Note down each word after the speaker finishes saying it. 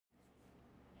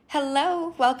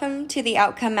Hello, welcome to the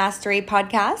Outcome Mastery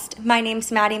Podcast. My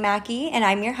name's Maddie Mackey, and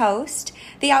I'm your host.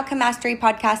 The Outcome Mastery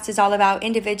Podcast is all about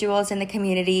individuals in the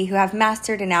community who have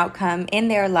mastered an outcome in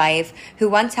their life, who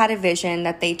once had a vision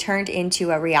that they turned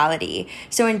into a reality.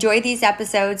 So enjoy these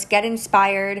episodes, get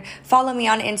inspired, follow me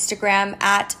on Instagram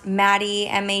at Maddie,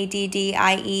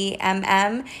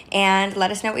 MADDIEMM, and let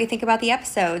us know what you think about the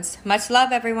episodes. Much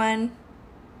love, everyone.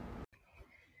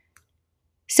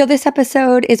 So this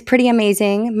episode is pretty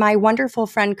amazing. My wonderful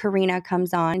friend Karina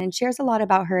comes on and shares a lot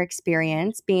about her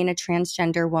experience being a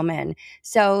transgender woman.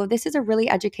 So this is a really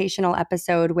educational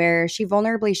episode where she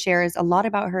vulnerably shares a lot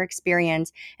about her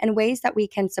experience and ways that we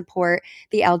can support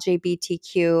the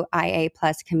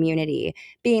LGBTQIA+ community,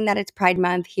 being that it's Pride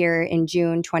Month here in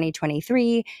June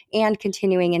 2023 and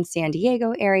continuing in San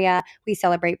Diego area. We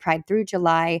celebrate Pride through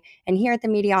July, and here at the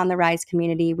Media on the Rise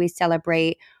community, we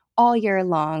celebrate all year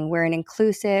long. We're an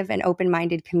inclusive and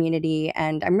open-minded community,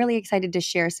 and I'm really excited to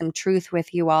share some truth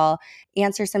with you all,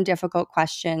 answer some difficult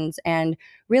questions, and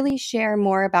really share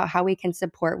more about how we can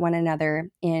support one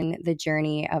another in the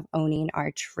journey of owning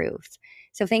our truth.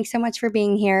 So thanks so much for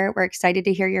being here. We're excited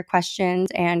to hear your questions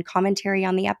and commentary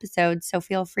on the episode, so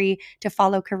feel free to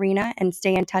follow Karina and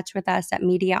stay in touch with us at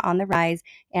Media on the Rise,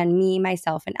 and me,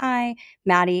 myself, and I,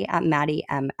 Maddie at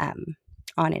MaddieMM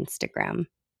on Instagram.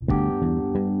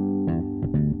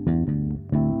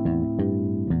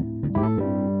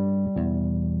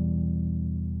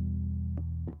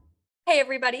 Hey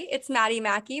everybody, it's Maddie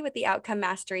Mackey with the Outcome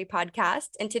Mastery Podcast,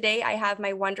 and today I have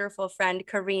my wonderful friend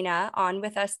Karina on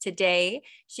with us today.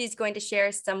 She's going to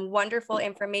share some wonderful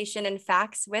information and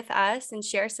facts with us and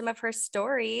share some of her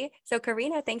story. So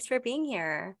Karina, thanks for being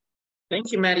here.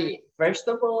 Thank you, Maddie. First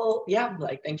of all,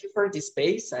 thank you for this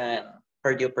space and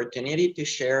for the opportunity to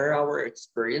share our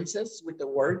experiences with the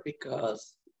world,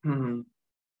 because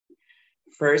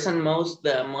first and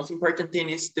the most important thing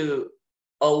is to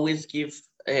always to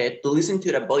listen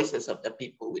to the voices of the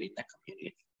people within the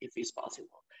community, if it's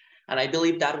possible. And I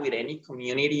believe that with any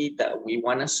community that we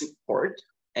want to support,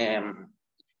 that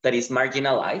is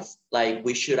marginalized, like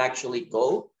we should actually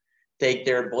go take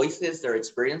their voices, their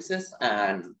experiences,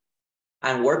 and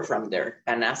work from there.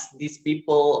 And ask these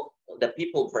people,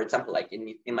 for example, like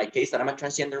in my case, that I'm a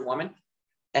transgender woman,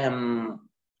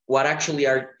 what actually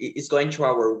is going through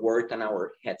our world and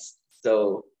our heads.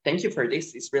 So thank you for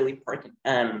this. It's really important.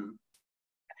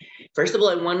 First of all,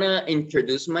 I want to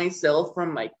introduce myself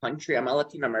from my country. I'm a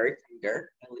Latin American girl.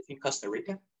 I live in Costa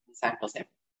Rica, in San Jose.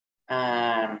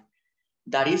 And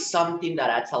that is something that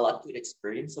adds a lot to the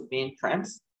experience of being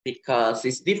trans, because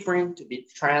it's different to be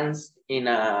trans in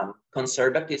a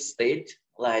conservative state,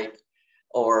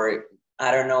 or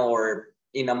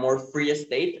in a more free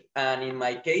state. And in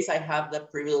my case, I have the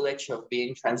privilege of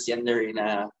being transgender in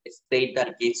a state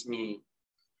that gives me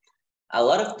a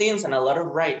lot of things and a lot of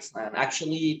rights. And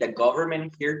actually, the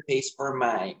government here pays for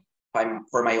my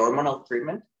hormonal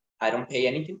treatment. I don't pay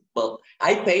anything. Well,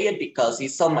 I pay it because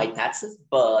it's on my taxes,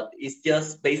 but it's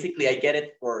just basically I get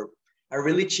it for a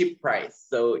really cheap price.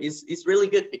 So it's really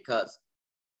good, because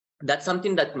that's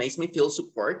something that makes me feel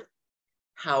support.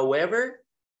 However,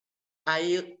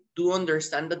 I do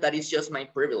understand that is just my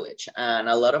privilege, and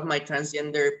a lot of my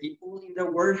transgender people in the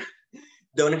world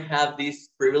don't have this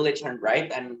privilege and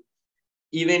right. And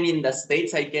even in the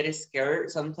States, I get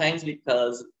scared sometimes,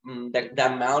 because the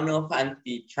amount of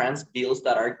anti-trans bills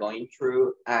that are going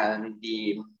through and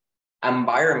the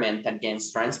environment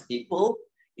against trans people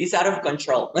is out of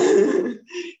control.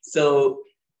 So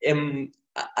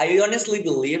I honestly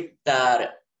believe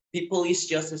that people is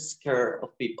just scared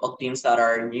of things that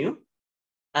are new.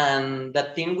 And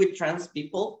the thing with trans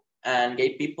people and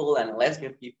gay people and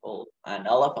lesbian people and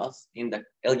all of us in the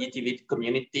LGBTQ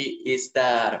community is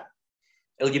that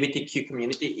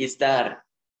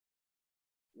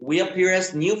we appear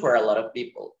as new for a lot of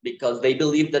people, because they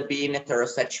believe that being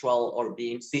heterosexual or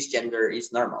being cisgender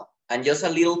is normal. And just a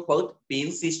little quote,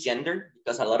 being cisgender,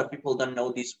 because a lot of people don't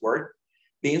know this word,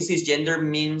 being cisgender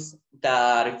means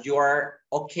that you are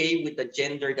okay with the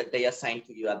gender that they assign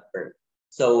to you at birth.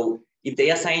 So if they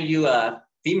assign you a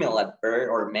female at birth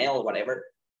or male or whatever,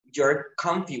 you're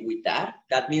comfy with that.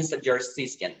 That means that you're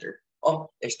cisgender.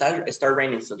 Oh, it started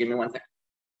raining, so give me 1 second.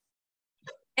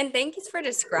 And thank you for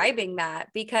describing that,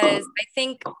 because I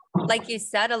think, like you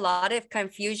said, a lot of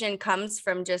confusion comes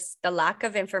from just the lack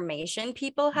of information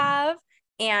people have.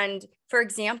 And for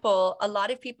example, a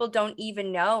lot of people don't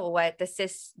even know what the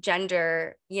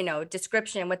cisgender,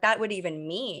 description, what that would even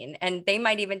mean. And they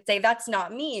might even say, that's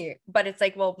not me, but it's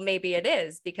like, well, maybe it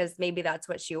is, because maybe that's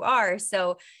what you are.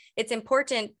 So it's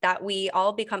important that we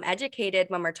all become educated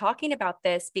when we're talking about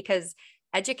this, because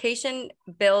education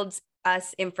builds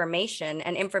us information,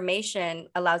 and information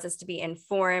allows us to be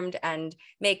informed and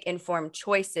make informed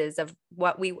choices of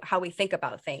how we think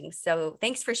about things. So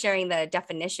thanks for sharing the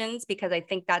definitions, because I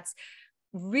think that's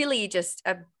really just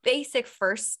a basic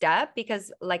first step,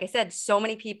 because like I said, so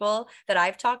many people that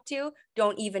I've talked to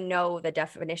don't even know the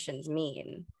definitions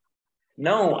mean.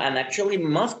 No, and actually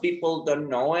most people don't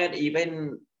know it.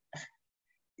 Even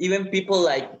people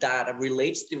like that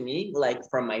relates to me, like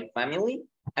from my family,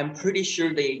 I'm pretty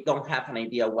sure they don't have an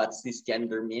idea what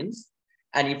cisgender means.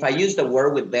 And if I use the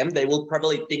word with them, they will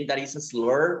probably think that it's a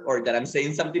slur or that I'm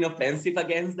saying something offensive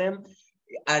against them.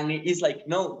 And it's like,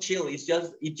 no, chill.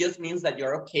 It just means that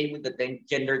you're okay with the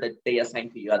gender that they assign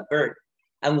to you at birth.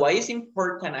 And why is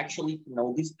important actually to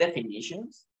know these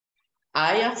definitions?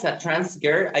 I, as a trans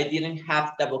girl, I didn't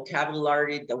have the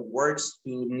vocabulary, the words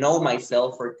to know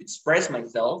myself or to express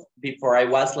myself before I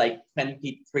was like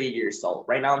 23 years old.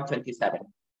 Right now I'm 27.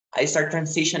 I start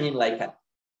transitioning like at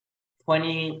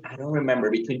 20, I don't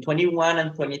remember, between 21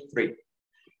 and 23.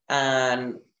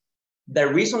 And the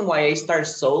reason why I start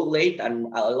so late, and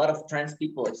a lot of trans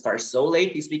people start so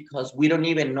late, is because we don't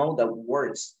even know the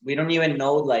words. We don't even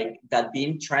know like that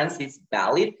being trans is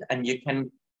valid and you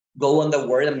can go on the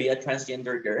word and be a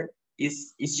transgender girl.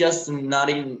 It's just not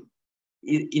in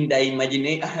the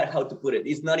imagination, how to put it.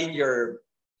 It's not in your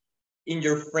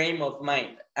frame of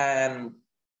mind. And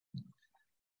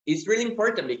it's really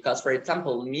important because, for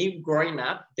example, me growing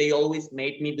up, they always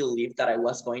made me believe that I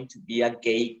was going to be a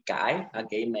gay guy, a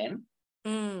gay man.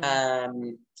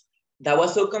 And that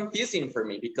was so confusing for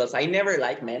me because I never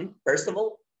liked men, first of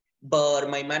all, but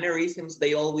my mannerisms,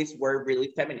 they always were really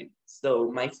feminine.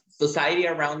 So my society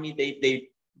around me,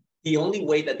 the only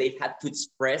way that they had to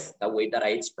express the way that I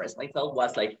express myself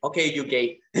was like, okay, you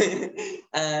gay.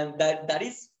 And that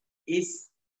is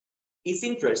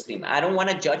interesting. I don't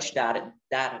want to judge that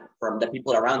from the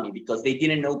people around me because they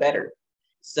didn't know better.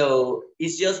 So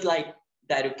it's just like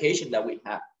the education that we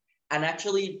have. And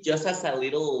actually, just as a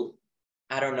little,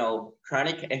 I don't know,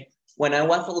 chronic, when I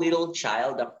was a little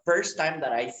child, the first time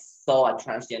that I saw a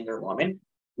transgender woman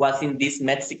was in this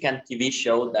Mexican TV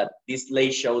show, this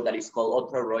late show that is called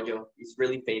Otro Rollo. It's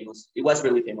really famous. It was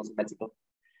really famous in Mexico.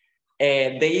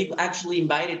 And they actually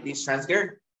invited this trans girl.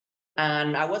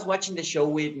 And I was watching the show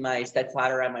with my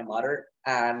stepfather and my mother,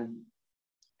 and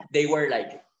they were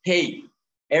like, hey,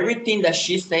 everything that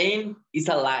she's saying is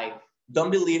a lie.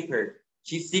 Don't believe her.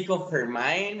 She's sick of her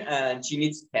mind and she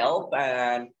needs help.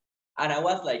 And I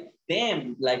was like,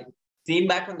 damn, like seeing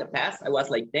back on the past, I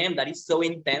was like, damn, that is so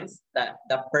intense that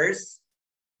the first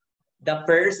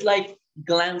like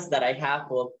glance that I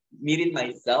have of meeting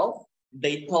myself,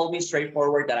 they told me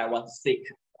straightforward that I was sick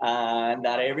and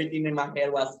that everything in my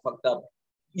head was fucked up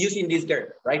using this girl,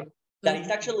 right? That is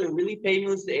actually a really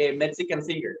famous Mexican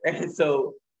singer.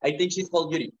 So I think she's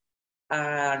called Yuri.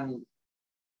 And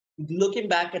looking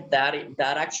back at that,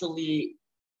 that actually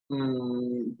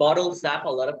bottles up a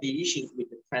lot of the issues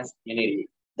with the trans community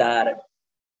that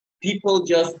people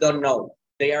just don't know.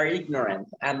 They are ignorant.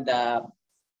 And the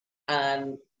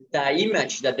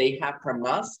image that they have from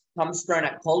us comes from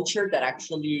a culture that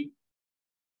actually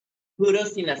put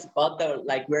us in a spot that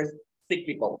like we're sick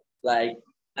people. Like,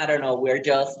 I don't know, we're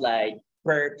just like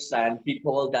perps and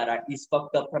people that is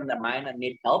fucked up from the mind and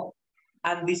need help.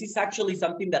 And this is actually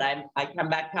something that I can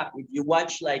back up. If you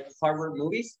watch like horror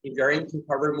movies, if you're into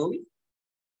horror movies,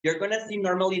 you're gonna see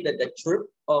normally that the trope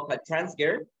of a trans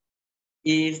girl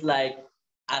is like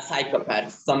a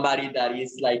psychopath, somebody that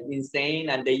is like insane,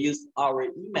 and they use our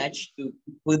image to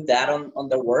put that on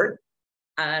the word.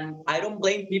 And I don't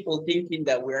blame people thinking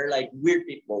that we're like weird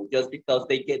people just because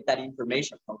they get that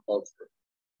information from culture.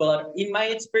 But in my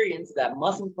experience, the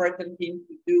most important thing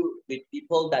to do with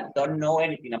people that don't know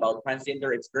anything about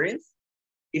transgender experience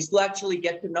is to actually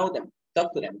get to know them,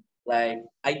 talk to them. Like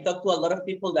I talk to a lot of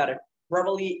people that are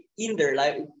probably in their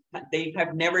life, they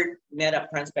have never met a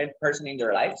trans person in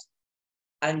their lives.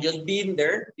 And just being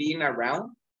there, being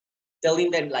around, telling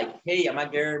them like, hey, I'm a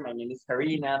girl, my name is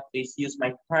Karina, please use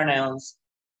my pronouns.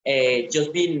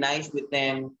 Just being nice with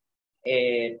them,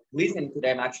 listen to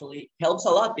them actually helps a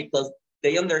lot because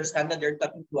they understand that they're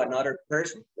talking to another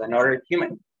person, to another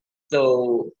human.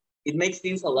 So it makes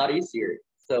things a lot easier.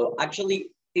 So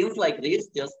actually, things like this,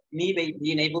 just me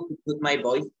being able to put my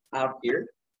voice out here,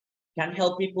 can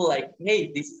help people like,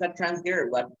 hey, this is a trans girl.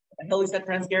 What the hell is a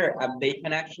trans girl? And they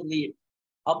can actually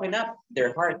open up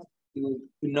their heart to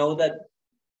know that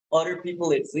other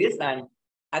people exist and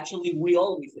actually we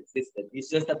always existed. It's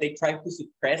just that they try to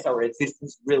suppress our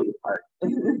existence really hard.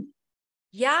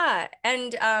 Yeah.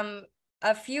 And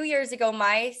a few years ago,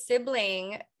 my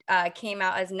sibling came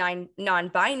out as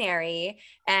non-binary,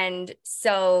 and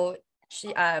so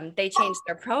they changed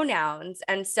their pronouns.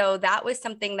 And so that was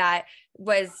something that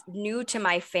was new to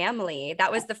my family.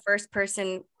 That was the first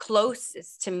person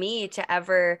closest to me to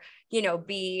ever,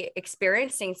 be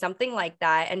experiencing something like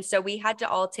that. And so we had to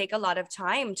all take a lot of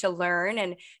time to learn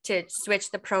and to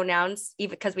switch the pronouns,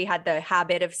 even because we had the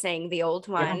habit of saying the old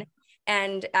one. Yeah.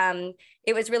 And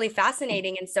it was really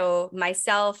fascinating. And so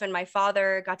myself and my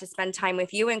father got to spend time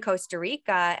with you in Costa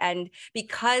Rica. And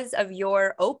because of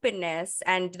your openness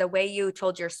and the way you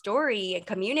told your story and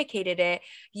communicated it,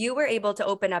 you were able to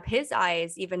open up his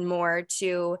eyes even more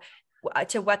to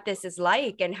what this is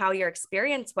like and how your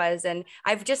experience was. And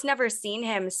I've just never seen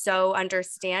him so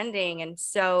understanding and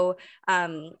so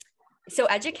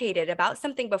educated about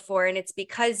something before. And it's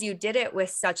because you did it with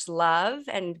such love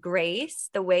and grace,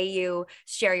 the way you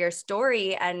share your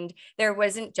story. And there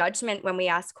wasn't judgment when we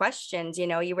asked questions.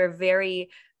 You were very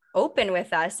open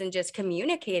with us and just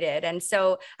communicated. And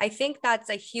so I think that's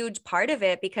a huge part of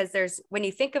it, because when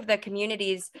you think of the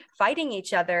communities fighting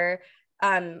each other,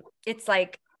 it's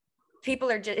like people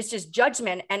it's just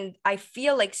judgment. And I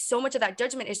feel like so much of that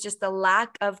judgment is just the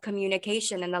lack of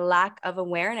communication and the lack of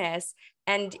awareness.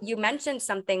 And you mentioned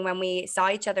something when we saw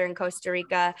each other in Costa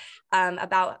Rica,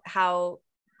 about how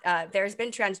there's been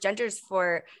transgenders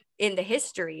in the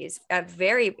histories,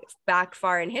 very back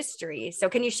far in history. So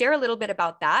can you share a little bit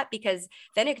about that? Because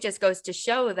then it just goes to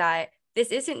show that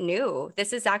this isn't new. This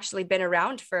has actually been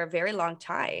around for a very long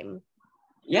time.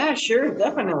 Yeah, sure,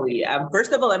 definitely.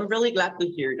 First of all, I'm really glad to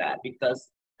hear that, because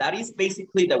that is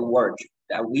basically the work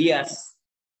that we as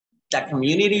the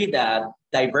community, the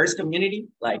diverse community,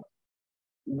 like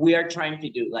we are trying to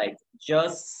do, like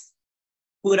just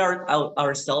put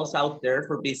ourselves out there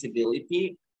for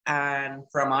visibility, and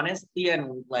from honesty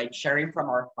and like sharing from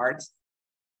our hearts,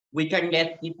 we can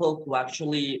get people to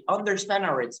actually understand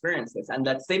our experiences. And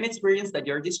that same experience that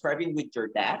you're describing with your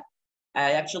dad,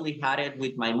 I actually had it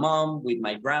with my mom, with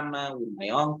my grandma, with my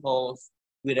uncles,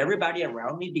 with everybody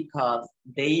around me, because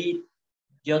they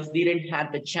just didn't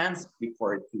have the chance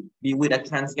before to be with a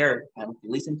trans girl and to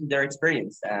listen to their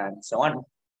experience and so on.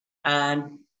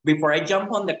 And before I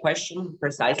jump on the question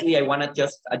precisely, I want to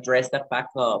just address the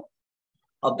fact of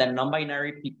the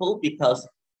non-binary people, because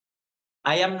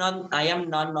I am not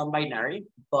non-binary,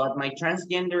 but my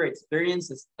transgender experience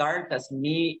start as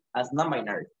me as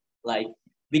non-binary, like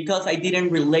because I didn't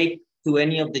relate to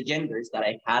any of the genders that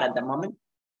I had at the moment.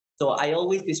 So I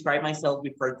always describe myself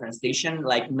before translation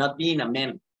like not being a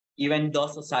man, even though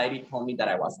society told me that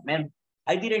I was a man.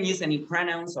 I didn't use any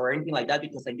pronouns or anything like that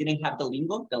because I didn't have the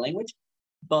lingo, the language.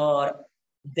 But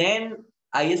then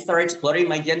I started exploring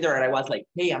my gender and I was like,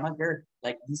 hey, I'm a girl.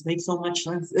 Like, this makes so much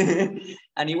sense.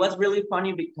 And it was really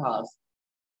funny because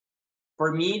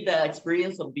for me, the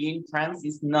experience of being trans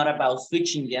is not about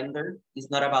switching gender.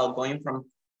 It's not about going from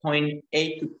point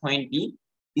A to point B.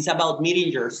 It's about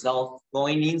meeting yourself,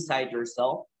 going inside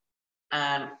yourself.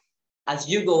 And as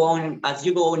you go on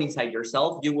inside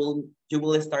yourself, you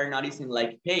will start noticing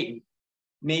like, hey,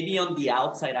 maybe on the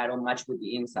outside I don't match with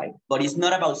the inside. But it's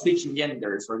not about switching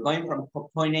genders or going from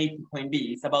point A to point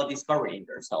B. It's about discovering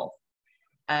yourself.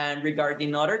 And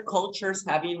regarding other cultures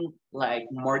having like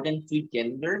more than two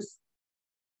genders,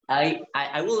 I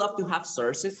would love to have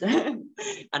sources and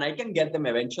I can get them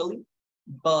eventually.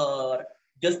 But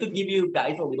just to give you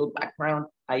guys a little background,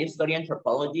 I study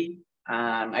anthropology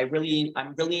and I'm really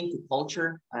into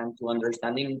culture and to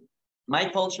understanding my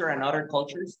culture and other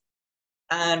cultures.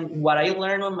 And what I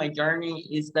learned on my journey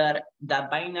is that the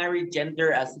binary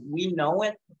gender as we know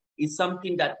it is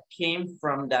something that came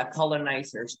from the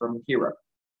colonizers from Europe.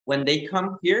 When they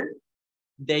come here,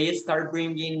 they start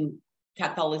bringing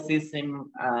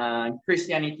Catholicism,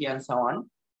 Christianity, and so on.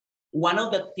 One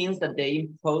of the things that they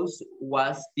imposed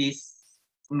was this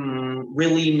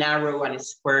really narrow and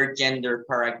square gender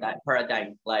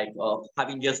paradigm, like of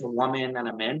having just a woman and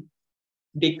a man.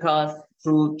 Because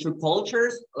through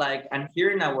cultures, like, and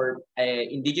here in our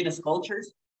indigenous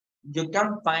cultures, you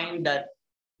can find that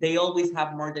they always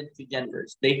have more than two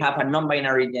genders. They have a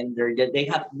non-binary gender, they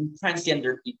have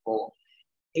transgender people.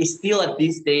 Still at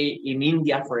this day in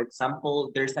India, for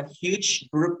example, there's a huge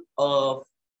group of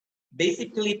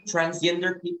basically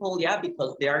transgender people, yeah,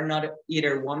 because they are not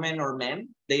either woman or men.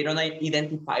 They don't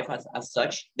identify as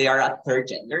such. They are a third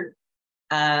gender.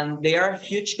 And they are a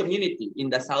huge community in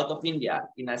the south of India,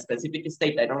 in a specific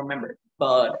state, I don't remember.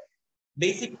 But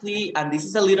basically, and this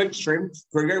is a little extreme,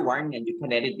 trigger warning, and you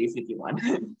can edit this if you want.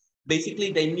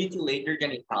 Basically, they mutilate their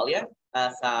genitalia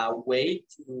as a way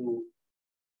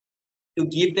to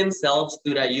give themselves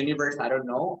to the universe, I don't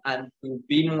know, and to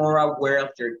be more aware of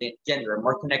their gender,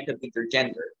 more connected with their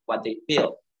gender, what they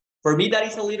feel. For me, that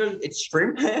is a little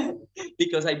extreme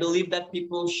because I believe that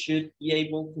people should be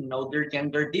able to know their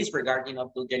gender disregarding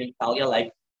of the genitalia.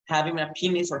 Like having a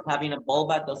penis or having a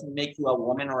vulva doesn't make you a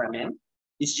woman or a man.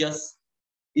 It's just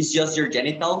your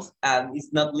genitals and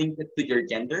it's not linked to your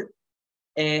gender.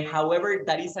 However,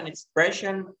 that is an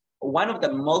expression, one of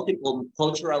the multiple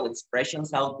cultural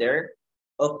expressions out there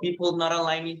of people not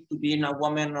aligning to being a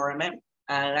woman or a man.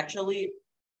 And actually,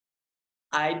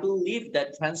 I believe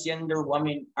that transgender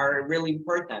women are really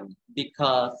important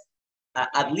because,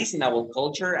 at least in our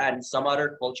culture and some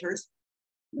other cultures,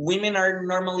 women are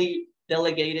normally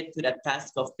delegated to the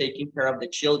task of taking care of the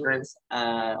children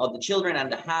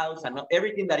and the house and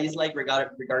everything that is like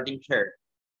regarding care.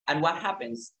 And what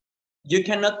happens? You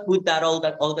cannot put all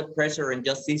the pressure on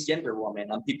just cisgender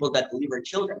women and people that deliver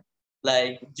children.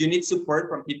 Like you need support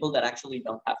from people that actually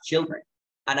don't have children.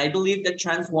 And I believe that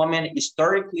trans women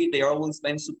historically they always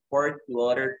been support to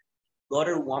other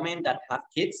women that have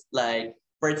kids. Like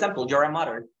for example, you're a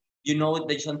mother. You know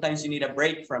that sometimes you need a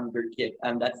break from your kid,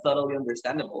 and that's totally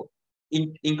understandable.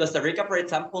 In Costa Rica, for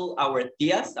example, our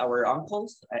tias, our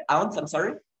uncles, aunts, I'm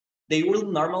sorry, they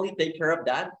will normally take care of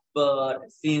that. But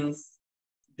since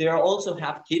they also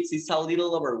have kids, it's a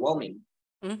little overwhelming.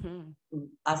 Mm-hmm.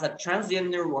 As a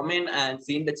transgender woman and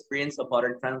seeing the experience of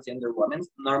other transgender women,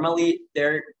 normally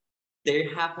they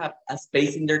have a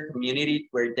space in their community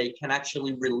where they can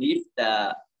actually relieve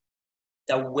the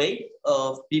weight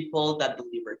of people that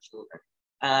deliver children.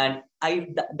 And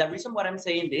the reason why I'm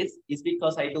saying this is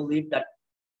because I believe that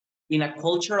in a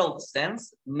cultural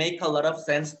sense, make a lot of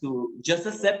sense to just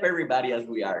accept everybody as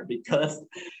we are. Because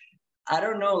I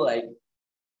don't know, like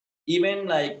even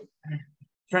like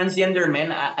transgender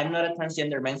men, I'm not a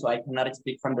transgender man, so I cannot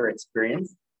speak from their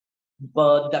experience.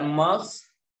 But the most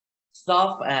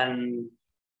soft and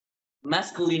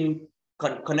masculine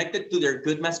connected to their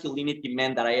good masculinity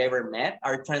men that I ever met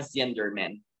are transgender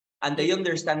men. And they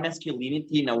understand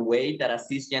masculinity in a way that a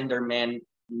cisgender man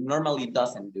normally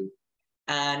doesn't do.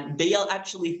 And they'll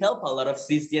actually help a lot of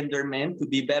cisgender men to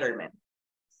be better men.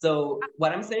 So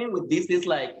what I'm saying with this is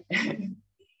like,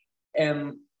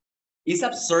 it's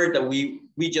absurd that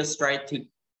we just try to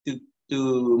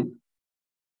to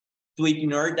to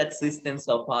ignore that existence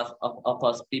of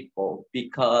us people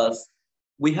because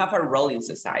we have a role in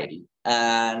society.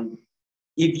 And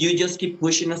if you just keep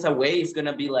pushing us away, it's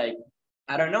gonna be like,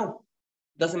 I don't know,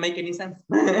 doesn't make any sense.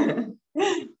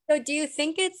 So do you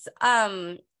think it's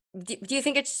do you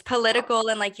think it's political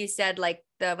and like you said, like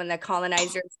when the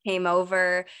colonizers came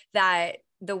over, that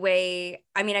the way,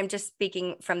 I mean, I'm just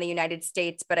speaking from the United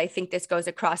States, but I think this goes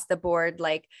across the board,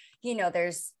 like,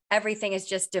 there's everything is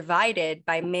just divided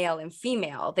by male and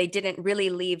female. They didn't really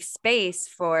leave space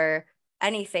for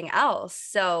anything else.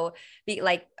 So be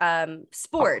like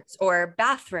sports or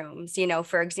bathrooms,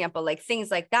 for example, like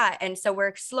things like that. And so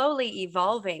we're slowly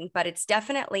evolving, but it's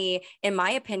definitely, in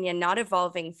my opinion, not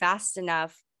evolving fast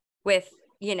enough with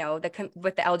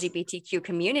with the LGBTQ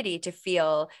community to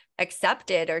feel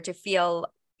accepted or to feel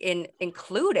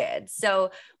included. So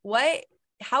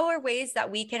how are ways that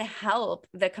we can help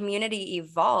the community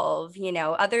evolve,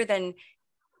 other than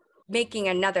making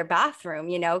another bathroom,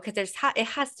 because it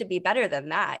has to be better than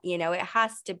that. It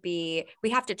has to be, we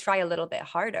have to try a little bit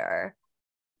harder.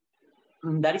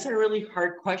 That is a really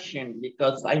hard question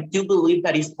because I do believe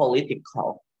that is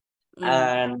political.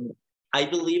 And I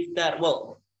believe that,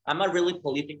 well, I'm a really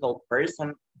political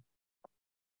person.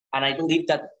 And I believe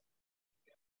that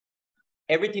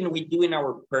everything we do in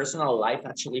our personal life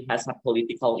actually has a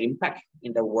political impact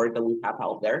in the work that we have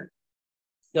out there.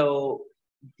 So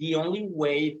the only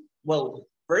way, well,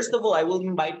 first of all, I will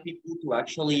invite people to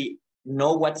actually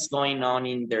know what's going on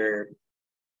in their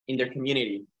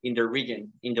community, in their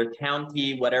region, in their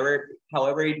county, whatever,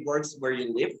 however it works where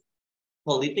you live,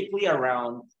 politically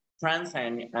around trans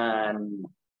and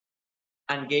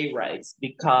gay rights,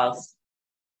 because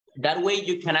that way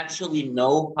you can actually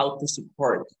know how to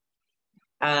support.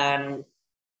 And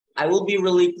I will be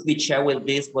really cliche with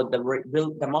this, but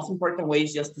the most important way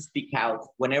is just to speak out.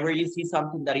 Whenever you see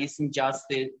something that is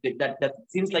injustice, that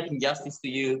seems like injustice to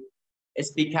you,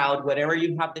 speak out. Whenever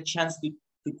you have the chance to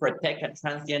protect a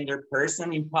transgender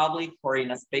person in public or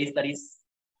in a space that is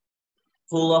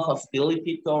full of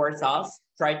hostility towards us,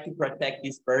 try to protect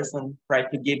this person, try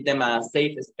to give them a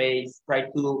safe space, try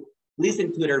to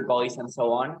listen to their voice and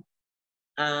so on.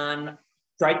 And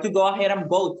try to go ahead and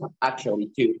vote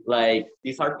actually too. Like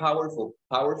these are powerful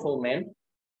men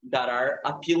that are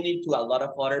appealing to a lot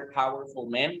of other powerful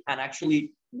men. And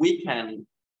actually we can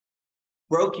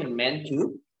broken men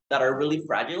too that are really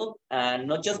fragile, and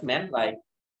not just men, like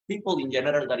people in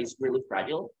general that is really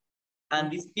fragile. And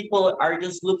these people are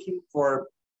just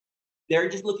they're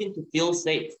just looking to feel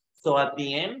safe. So at the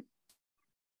end,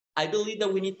 I believe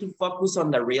that we need to focus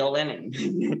on the real enemy,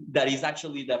 that is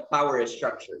actually the power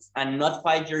structures, and not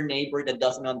fight your neighbor that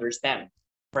doesn't understand.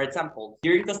 For example,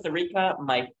 here in Costa Rica,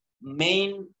 my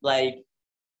main, like,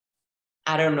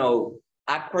 I don't know,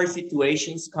 awkward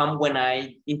situations come when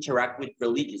I interact with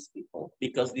religious people,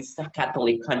 because this is a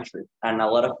Catholic country and a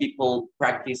lot of people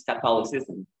practice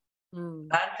Catholicism.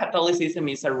 And Catholicism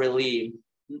is a really,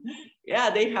 yeah,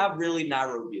 they have really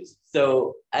narrow views.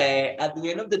 So at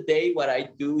the end of the day, what I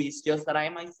do is just that I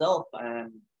myself.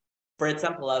 And for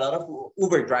example, a lot of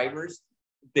Uber drivers,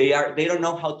 they don't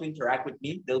know how to interact with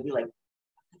me. They'll be like,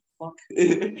 fuck.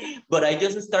 But I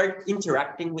just start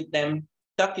interacting with them,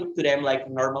 talking to them like a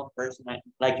normal person,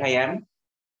 like I am.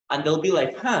 And they'll be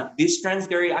like, huh, this trans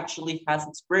girl actually has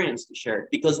experience to share,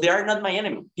 because they are not my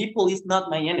enemy. People is not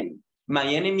my enemy. My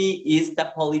enemy is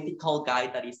the political guy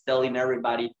that is telling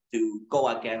everybody to go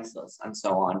against us and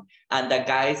so on. And the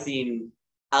guys that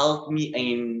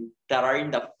are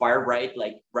in the far right,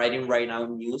 like writing right now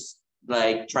news,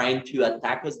 like trying to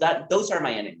attack us, those are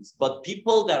my enemies. But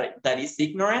people that is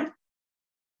ignorant,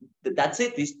 that's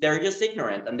it. They're just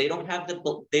ignorant, and they don't have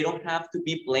to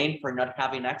be blamed for not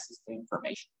having access to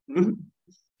information.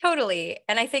 Totally.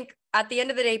 And I think at the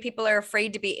end of the day, people are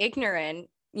afraid to be ignorant.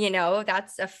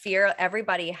 That's a fear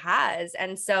everybody has.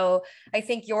 And so I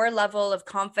think your level of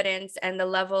confidence and the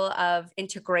level of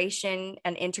integration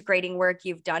and integrating work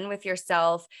you've done with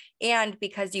yourself, and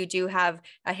because you do have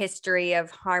a history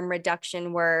of harm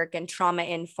reduction work and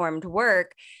trauma-informed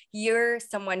work, you're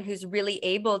someone who's really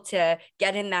able to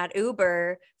get in that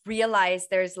Uber, realize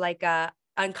there's like a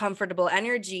uncomfortable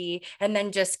energy, and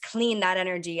then just clean that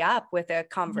energy up with a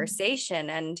conversation.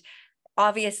 And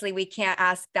obviously we can't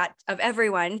ask that of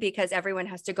everyone, because everyone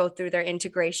has to go through their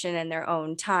integration in their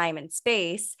own time and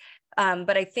space.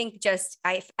 But I think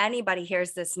if anybody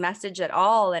hears this message at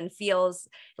all and feels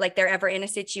like they're ever in a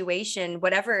situation,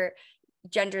 whatever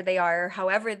gender they are,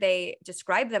 however they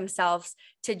describe themselves,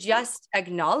 to just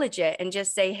acknowledge it and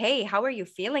just say, hey, how are you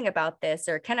feeling about this?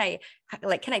 Or can I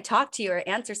talk to you or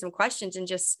answer some questions, and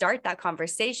just start that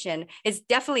conversation. It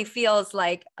definitely feels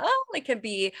like, it can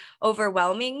be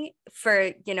overwhelming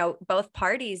for, both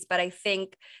parties. But I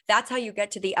think that's how you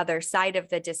get to the other side of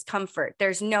the discomfort.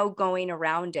 There's no going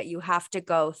around it. You have to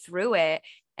go through it.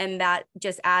 And that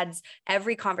just adds,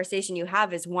 every conversation you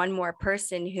have is one more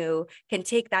person who can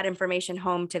take that information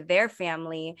home to their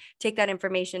family, take that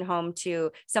information home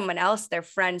to someone else, their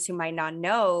friends who might not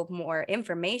know more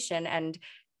information, and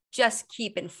just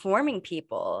keep informing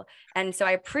people. And so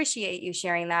I appreciate you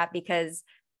sharing that, because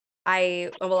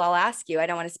I'll ask you, I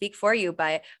don't want to speak for you,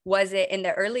 but was it in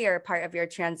the earlier part of your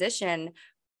transition,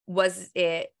 was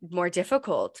it more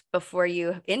difficult before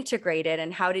you integrated,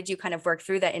 and how did you kind of work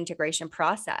through that integration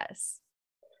process?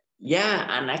 Yeah,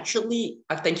 and actually,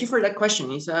 thank you for that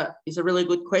question. It's a really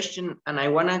good question, and I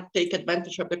want to take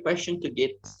advantage of the question to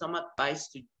get some advice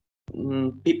to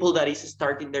people that is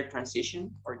starting their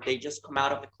transition, or they just come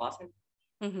out of the closet.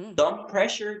 Mm-hmm. Don't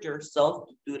pressure yourself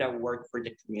to do that work for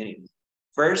the community.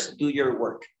 First, do your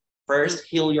work. First,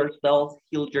 heal yourself,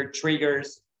 heal your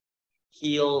triggers,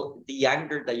 heal the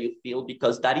anger that you feel,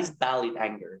 because that is valid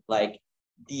anger. Like,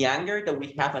 the anger that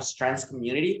we have as trans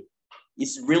community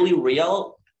is really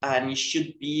real, and it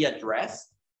should be addressed.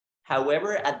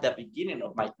 However, at the beginning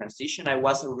of my transition, I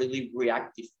was a really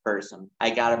reactive person. I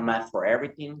got mad for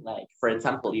everything. Like, for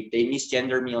example, if they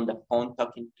misgender me on the phone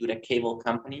talking to the cable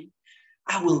company,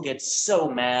 I will get so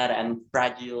mad and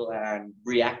fragile and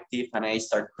reactive, and I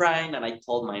start crying, and I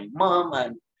told my mom,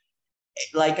 and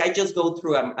like, I just go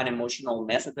through an emotional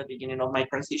mess at the beginning of my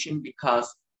transition, because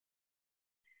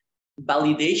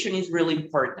validation is really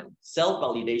important.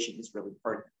 Self-validation is really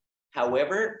important.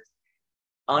 However,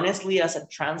 honestly, as a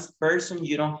trans person,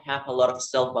 you don't have a lot of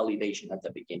self-validation at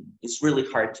the beginning. It's really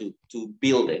hard to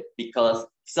build it, because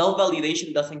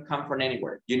self-validation doesn't come from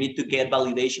anywhere. You need to get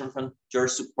validation from your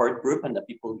support group and the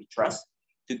people you trust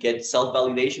to get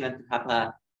self-validation and to have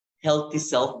a healthy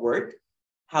self-worth.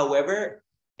 However,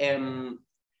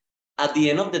 at the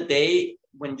end of the day,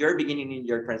 when you're beginning in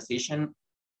your transition,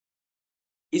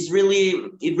 it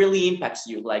really impacts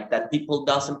you, like that people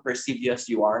doesn't perceive you as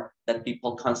you are, that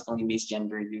people constantly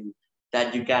misgender you,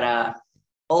 that you gotta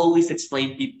always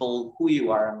explain people who you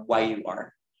are and why you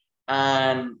are.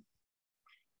 And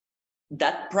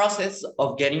that process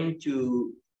of getting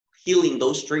to healing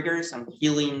those triggers and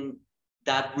healing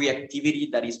that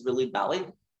reactivity that is really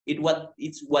valid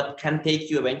it's what can take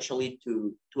you eventually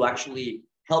to actually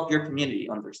help your community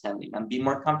understanding and be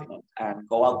more confident and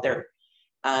go out there.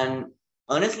 And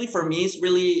honestly, for me,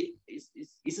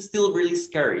 it's still really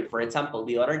scary. For example,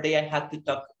 the other day I had to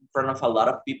talk in front of a lot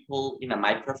of people in a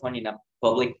microphone in a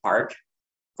public park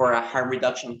for a harm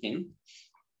reduction thing.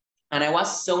 And I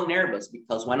was so nervous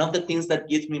because one of the things that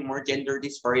gives me more gender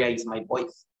dysphoria is my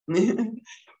voice.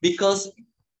 Because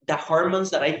the hormones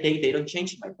that I take, they don't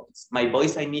change my voice. My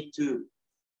voice, I need to,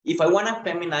 if I want to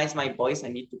feminize my voice, I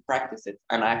need to practice it.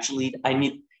 And actually,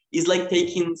 it's like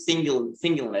taking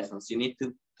singing lessons. You need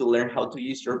to learn how to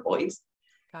use your voice.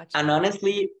 Gotcha. And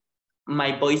honestly,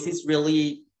 my voice is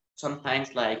really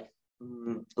sometimes like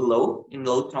low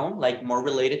tone, like more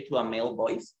related to a male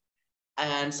voice.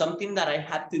 And something that I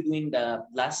had to do in the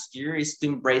last year is to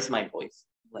embrace my voice.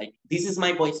 Like, this is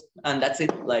my voice, and that's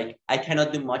it. Like, I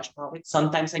cannot do much about it.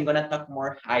 Sometimes I'm gonna talk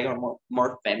more high or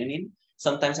more feminine.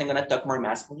 Sometimes I'm gonna talk more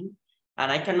masculine,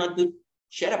 and I cannot do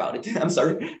shit about it. I'm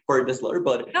sorry for the slur,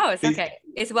 but No, it's okay.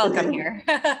 It's welcome here.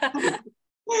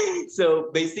 So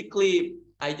basically,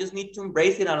 I just need to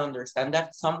embrace it and understand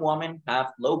that some women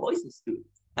have low voices too.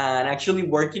 And actually,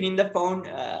 working in the phone,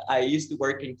 I used to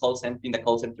work in the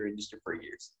call center industry for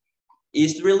years.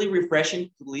 It's really refreshing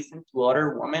to listen to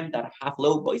other women that have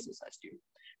low voices as you,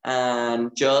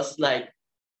 and just like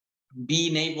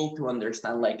being able to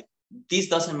understand, like, this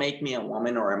doesn't make me a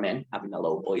woman or a man having a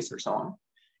low voice or so on.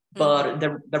 But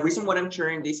the reason why I'm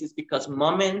sharing this is because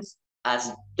moments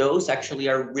as those actually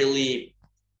are really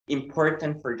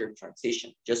important for your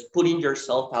transition. Just putting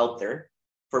yourself out there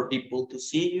for people to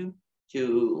see you,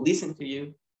 to listen to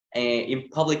you in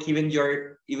public, even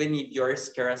if you're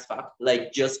scared as fuck,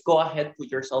 like, just go ahead, put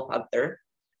yourself out there,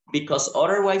 because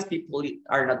otherwise people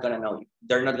are not gonna know you.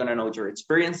 They're not gonna know your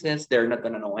experiences. They're not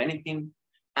gonna know anything.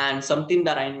 And something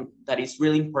that is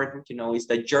really important to know is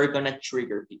that you're gonna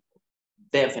trigger people.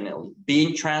 Definitely.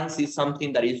 Being trans is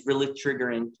something that is really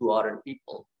triggering to other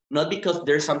people. Not because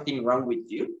there's something wrong with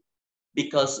you,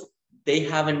 because they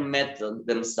haven't met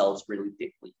themselves really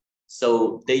deeply.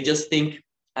 So they just think,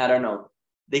 I don't know,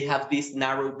 they have this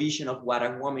narrow vision of what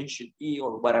a woman should be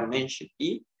or what a man should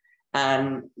be.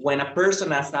 And when a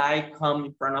person as I come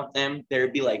in front of them, they'll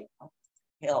be like, oh,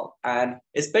 hell. And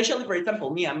especially, for example,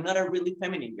 me, I'm not a really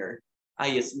feminine girl.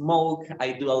 I smoke,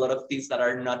 I do a lot of things that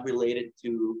are not related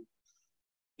to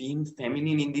being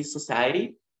feminine in this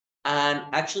society. And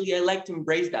actually, I like to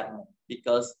embrace that more,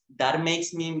 because that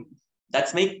makes me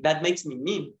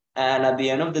me. And at the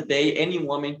end of the day, any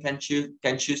woman can choose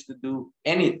to do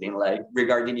anything, like,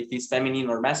 regarding if it's feminine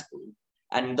or masculine.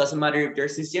 And it doesn't matter if they're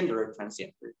cisgender or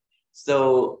transgender.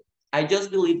 So I just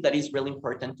believe that it's really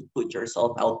important to put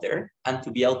yourself out there and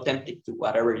to be authentic to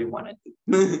whatever you want to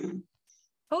do.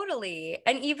 Totally.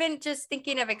 And even just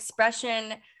thinking of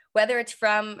expression, whether it's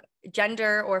from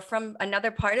gender or from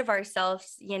another part of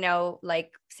ourselves, you know,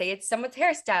 like, say it's someone's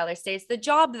hairstyle, or say it's the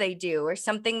job they do, or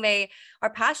something they are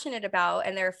passionate about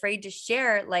and they're afraid to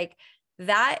share, like,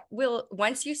 that will,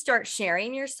 once you start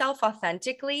sharing yourself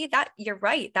authentically, that, you're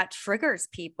right, that triggers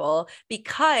people,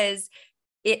 because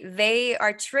they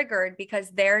are triggered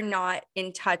because they're not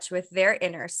in touch with their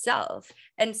inner self.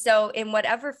 And so in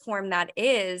whatever form that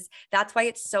is, that's why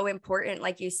it's so important,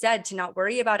 like you said, to not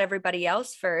worry about everybody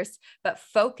else first, but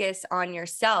focus on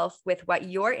yourself with what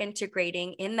you're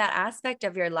integrating in that aspect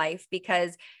of your life.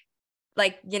 Because,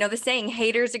 like, you know, the saying,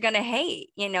 haters are going to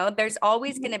hate, you know, there's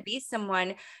always going to be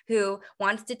someone who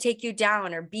wants to take you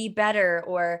down or be better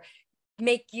or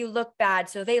make you look bad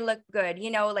so they look good, you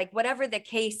know, like, whatever the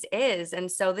case is.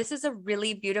 And so this is a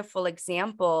really beautiful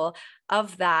example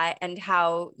of that, and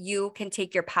how you can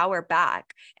take your power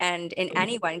back, and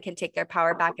anyone can take their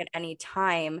power back at any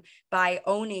time by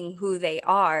owning who they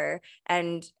are.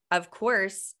 And of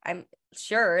course, I'm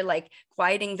sure, like,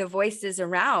 quieting the voices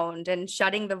around and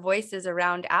shutting the voices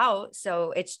around out,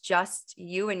 so it's just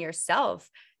you and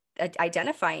yourself,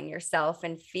 identifying yourself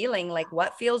and feeling like,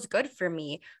 what feels good for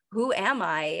me, who am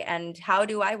I, and how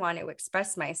do I want to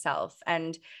express myself.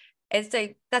 And that's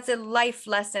a life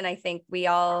lesson. I think we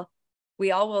all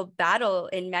will battle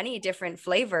in many different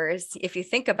flavors, if you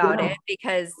think about it,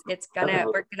 because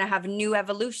we're gonna have new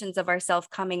evolutions of ourselves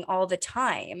coming all the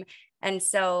time. And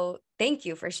so thank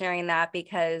you for sharing that,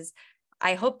 because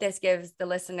I hope this gives the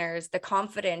listeners the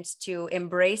confidence to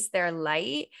embrace their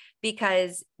light,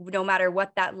 because no matter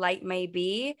what that light may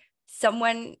be,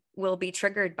 someone will be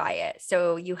triggered by it.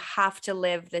 So you have to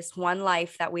live this one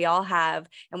life that we all have,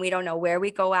 and we don't know where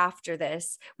we go after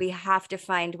this. We have to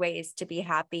find ways to be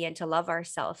happy and to love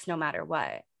ourselves no matter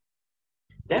what.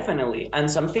 Definitely. And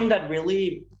something that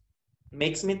really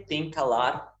makes me think a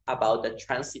lot about the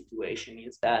trans situation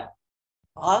is that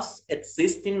us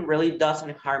existing really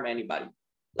doesn't harm anybody.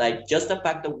 Like just the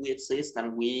fact that we exist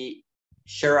and we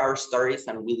share our stories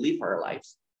and we live our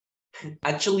lives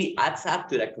actually adds up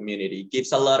to the community,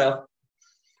 gives a lot of,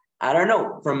 I don't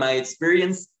know, from my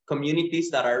experience, communities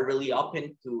that are really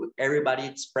open to everybody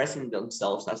expressing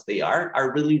themselves as they are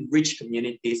really rich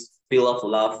communities, full of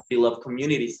love, full of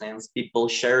community sense, people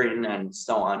sharing and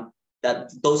so on.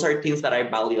 That those are things that I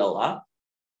value a lot.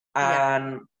 Yeah.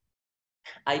 And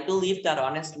I believe that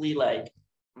honestly, like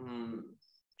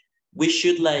we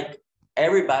should like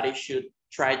everybody should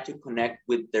try to connect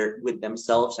with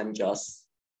themselves and just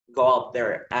go out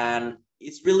there. And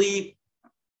it's really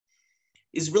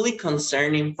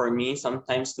concerning for me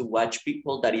sometimes to watch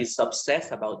people that is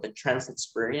obsessed about the trans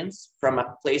experience from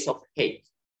a place of hate.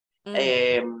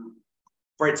 Mm.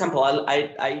 For example,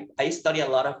 I study a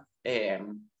lot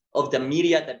of the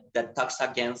media that talks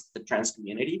against the trans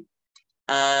community,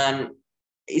 and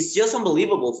it's just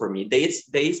unbelievable for me.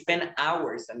 They spend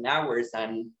hours and hours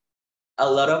and a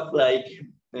lot of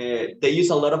they use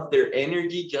a lot of their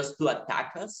energy just to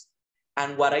attack us.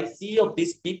 And what I see of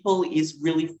these people is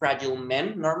really fragile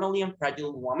men, normally, and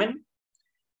fragile women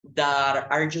that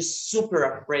are just super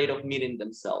afraid of meeting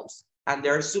themselves. And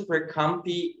they're super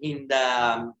comfy in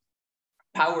the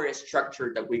power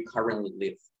structure that we currently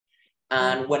live. Mm.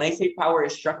 And when I say power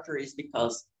structure is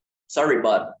because, sorry,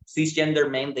 but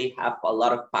cisgender men, they have a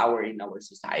lot of power in our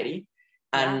society.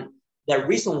 Yeah. And the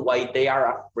reason why they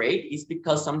are afraid is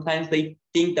because sometimes they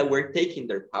think that we're taking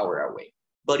their power away.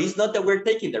 But it's not that we're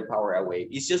taking their power away.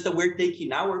 It's just that we're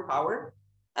taking our power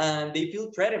and they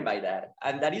feel threatened by that.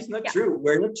 And that is not Yeah. true.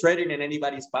 We're not threatening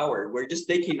anybody's power. We're just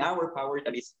taking our power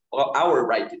that is our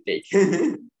right to take.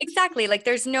 Exactly. Like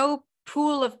there's no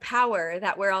pool of power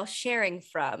that we're all sharing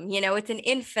from. It's an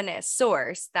infinite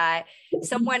source that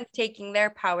someone taking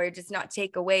their power does not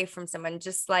take away from someone,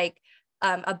 just like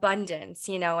abundance,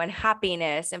 and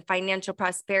happiness and financial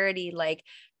prosperity. Like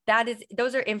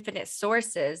those are infinite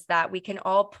sources that we can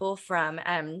all pull from.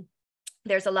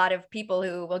 There's a lot of people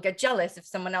who will get jealous if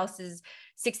someone else is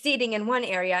succeeding in one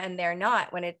area and they're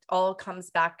not, when it all comes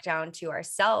back down to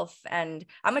ourself. And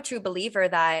I'm a true believer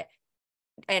that,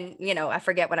 and I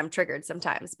forget when I'm triggered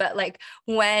sometimes, but like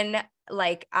when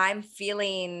like I'm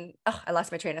feeling, I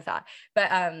lost my train of thought,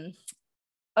 but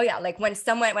oh yeah, like when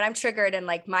I'm triggered and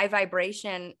like my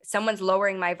vibration, someone's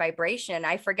lowering my vibration,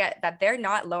 I forget that they're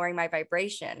not lowering my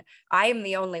vibration. I am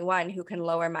the only one who can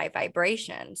lower my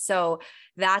vibration. So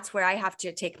that's where I have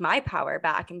to take my power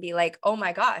back and be like, oh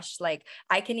my gosh, like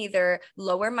I can either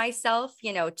lower myself,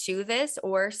 to this,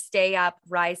 or stay up,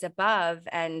 rise above,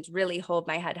 and really hold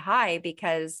my head high,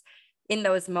 because in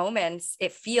those moments,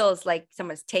 it feels like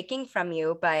someone's taking from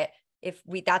you, but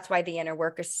that's why the inner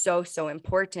work is so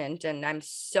important. And I'm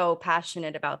so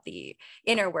passionate about the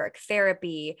inner work,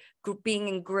 therapy, being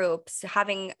in groups,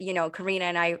 having, Karina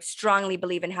and I strongly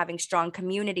believe in having strong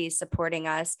communities supporting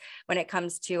us when it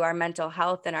comes to our mental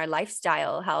health and our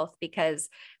lifestyle health, because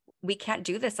we can't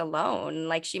do this alone.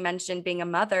 Like she mentioned, being a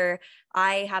mother,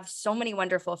 I have so many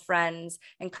wonderful friends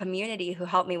and community who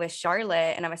helped me with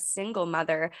Charlotte, and I'm a single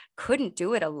mother, couldn't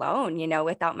do it alone,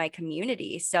 without my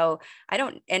community. So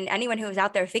and anyone who's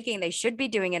out there thinking they should be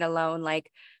doing it alone,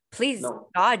 like, please, No.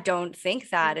 God, don't think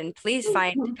that. And please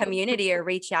find community or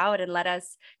reach out and let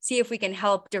us see if we can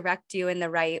help direct you in the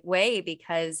right way,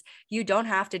 because you don't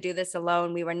have to do this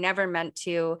alone. We were never meant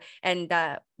to. And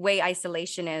the way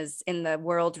isolation is in the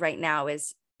world right now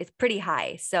is pretty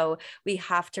high. So we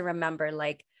have to remember,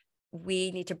 like,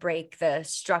 we need to break the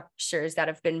structures that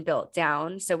have been built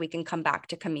down so we can come back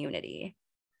to community.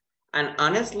 And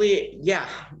honestly, yeah,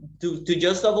 to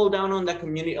just double down on the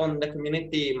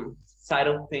community side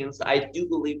of things, I do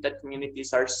believe that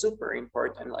communities are super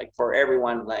important, like for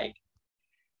everyone. Like,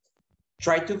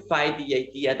 try to fight the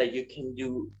idea that you can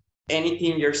do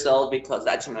anything yourself, because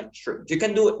that's not true. You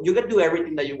can do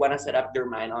everything that you want to set up your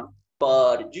mind on,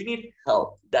 but you need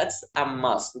help. That's a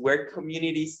must. We're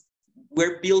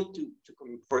built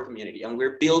for community, and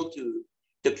we're built to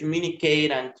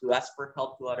communicate and to ask for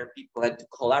help to other people and to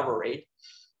collaborate.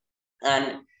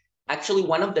 And actually,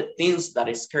 one of the things that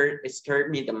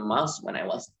scared me the most when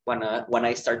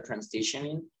I start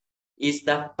transitioning is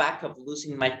the fact of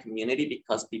losing my community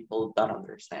because people don't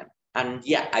understand. And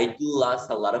yeah, I do lose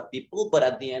a lot of people, but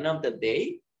at the end of the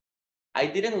day, I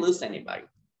didn't lose anybody.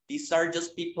 These are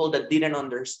just people that didn't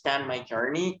understand my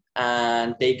journey,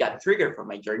 and they got triggered from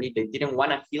my journey. They didn't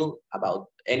want to feel about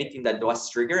anything that was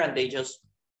triggered, and they just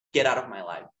get out of my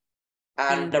life.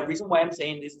 And the reason why I'm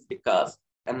saying this is because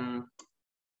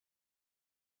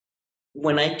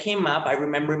when I came up, I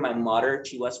remember my mother,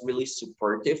 she was really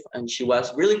supportive and she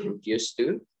was really confused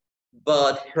too.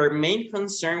 But her main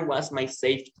concern was my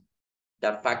safety,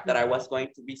 the fact that I was going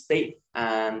to be safe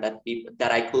and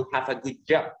that I could have a good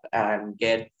job and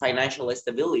get financial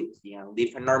stability and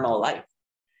live a normal life.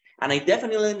 And I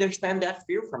definitely understand that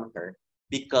fear from her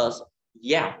because,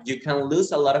 yeah, you can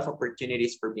lose a lot of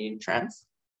opportunities for being trans.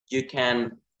 You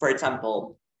can, for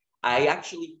example, I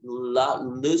actually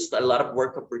lose a lot of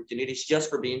work opportunities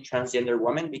just for being transgender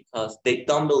woman because they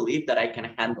don't believe that I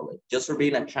can handle it just for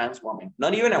being a trans woman.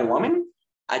 Not even a woman,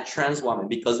 a trans woman,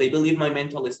 because they believe my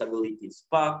mental stability is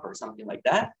fucked or something like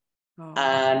that. Oh.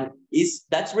 And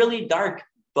that's really dark,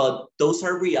 but those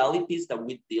are realities that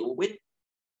we deal with.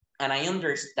 And I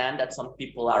understand that some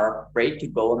people are afraid to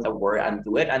go on the world and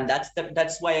do it. And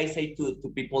that's why I say to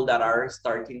people that are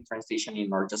starting transitioning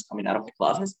or just coming out of the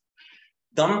classes,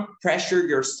 don't pressure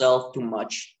yourself too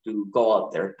much to go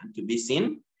out there and to be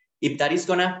seen. If that is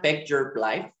gonna affect your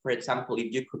life, for example,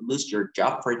 if you could lose your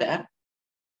job for that,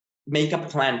 make a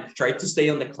plan, try to stay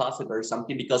on the closet or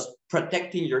something, because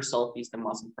protecting yourself is the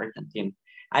most important thing.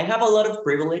 I have a lot of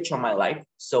privilege on my life,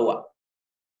 so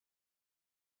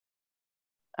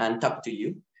and talk to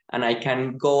you, and I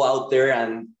can go out there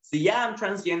and say, yeah, I'm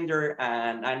transgender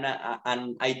and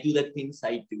I do the things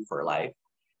I do for life,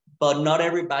 but not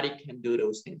everybody can do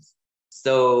those things.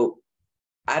 So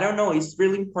I don't know, it's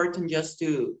really important just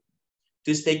to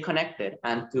stay connected.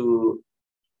 And to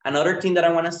another thing that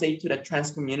I want to say to the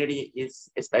trans community is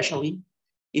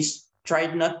try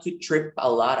not to trip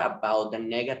a lot about the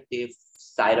negative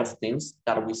side of things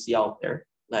that we see out there.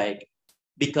 Like,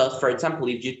 because for example,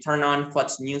 if you turn on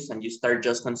Fox News and you start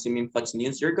just consuming Fox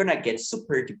News, you're gonna get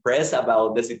super depressed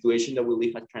about the situation that we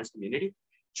live as trans community.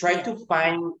 Try to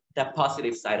find the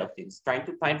positive side of things. Trying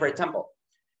to find, for example,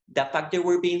 the fact that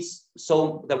we're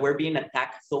being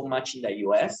attacked so much in the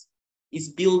US is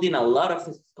building a lot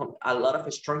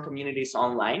of strong communities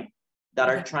online that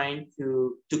are trying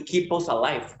to keep us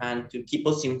alive and to keep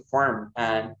us informed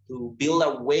and to build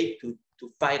a way to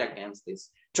fight against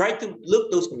this. Try to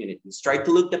look those communities. Try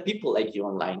to look the people like you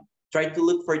online. Try to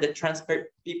look for the trans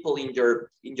people in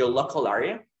your local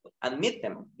area and meet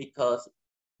them, because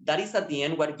that is at the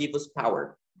end what gives us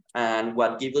power and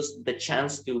what gives us the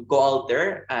chance to go out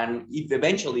there. And if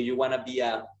eventually you want to be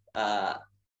a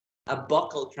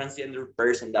vocal transgender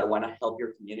person that want to help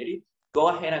your community, go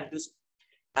ahead and do so.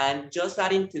 And just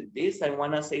adding to this, I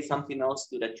want to say something else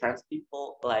to the trans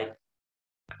people. Like,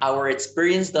 our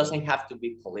experience doesn't have to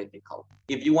be political.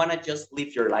 If you want to just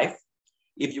live your life,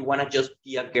 if you want to just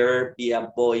be a girl, be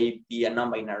a boy, be a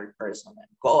non-binary person, and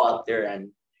go out there and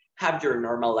have your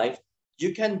normal life,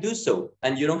 you can do so.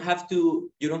 And you don't have to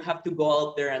go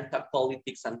out there and talk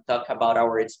politics and talk about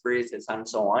our experiences and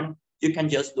so on. You can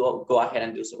just go ahead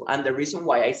and do so. And the reason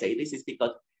why I say this is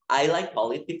because I like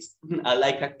politics. I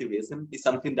like activism. It's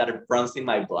something that runs in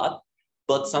my blood,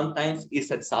 but sometimes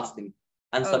it's exhausting.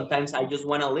 And sometimes I just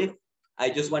want to live. I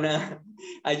just want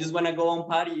to go on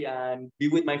party and be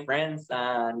with my friends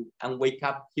and wake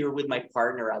up here with my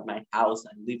partner at my house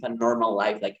and live a normal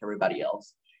life like everybody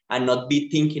else, and not be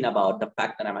thinking about the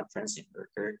fact that I'm a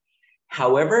transgender.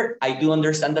 However, I do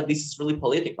understand that this is really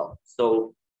political.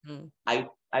 So I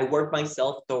work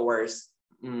myself towards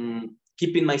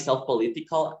keeping myself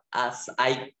political as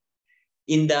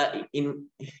in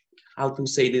how to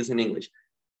say this in English.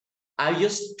 I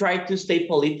just try to stay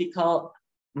political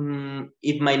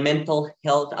if my mental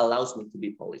health allows me to be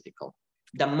political.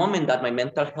 The moment that my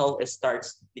mental health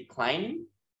starts declining,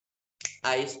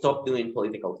 I stop doing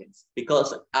political things,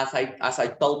 because as I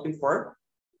told before,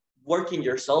 working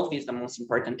yourself is the most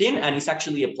important thing, and it's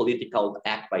actually a political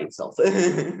act by itself.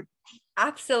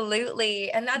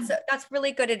 Absolutely. And that's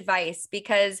really good advice,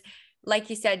 because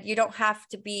like you said, you don't have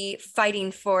to be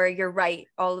fighting for your right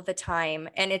all of the time.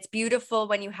 And it's beautiful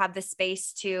when you have the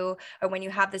space to, or when you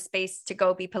have the space to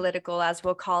go be political, as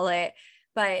we'll call it.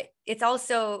 But it's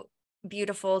also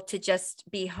beautiful to just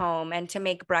be home and to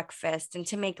make breakfast and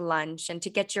to make lunch and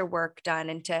to get your work done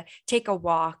and to take a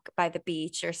walk by the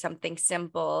beach or something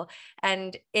simple.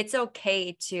 And it's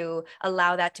okay to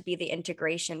allow that to be the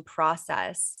integration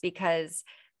process, because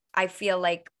I feel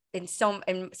like in some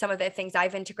of the things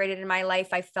I've integrated in my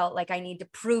life, I felt like I need to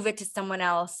prove it to someone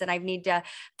else, and I need to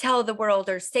tell the world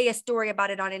or say a story about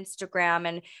it on Instagram.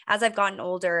 And as I've gotten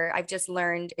older, I've just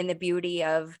learned in the beauty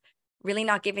of really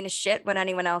not giving a shit what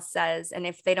anyone else says. And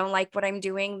if they don't like what I'm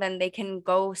doing, then they can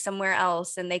go somewhere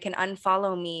else and they can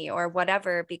unfollow me or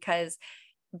whatever, because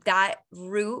that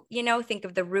root, think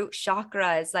of the root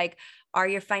chakras, like, are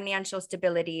your financial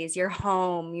stabilities, your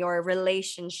home, your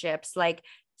relationships, like,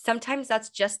 sometimes that's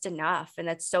just enough. And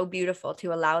that's so beautiful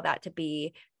to allow that to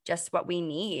be just what we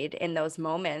need in those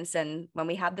moments. And when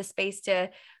we have the space to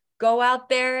go out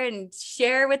there and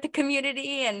share with the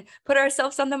community and put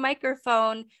ourselves on the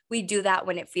microphone, we do that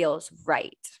when it feels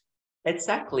right.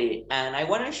 Exactly. And I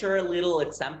want to share a little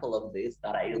example of this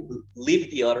that I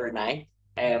lived the other night.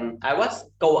 I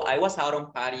was out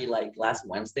on party like last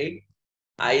Wednesday.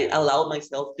 I allowed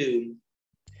myself to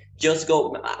just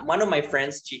go. One of my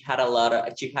friends, she had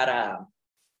a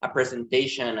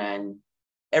presentation and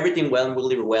everything went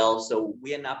really well. So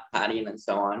we ended up partying and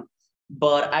so on.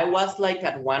 But I was like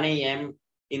at 1 a.m.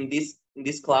 In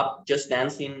this club just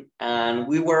dancing, and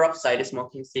we were outside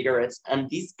smoking cigarettes. And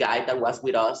this guy that was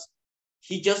with us,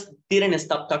 he just didn't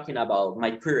stop talking about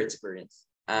my queer experience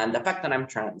and the fact that I'm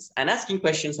trans and asking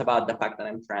questions about the fact that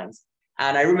I'm trans.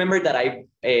 And I remember that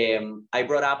I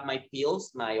brought up my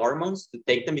pills, my hormones to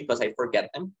take them because I forget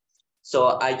them.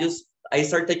 So I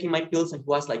started taking my pills and he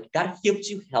was like, that helps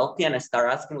you healthy. And I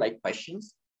started asking like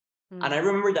questions. And I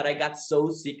remember that I got so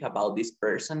sick about this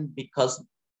person because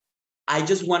I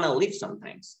just want to live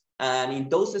sometimes. And in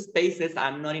those spaces,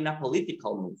 I'm not in a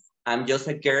political move. I'm just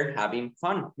a girl having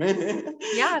fun.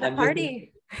 Yeah, the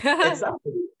party.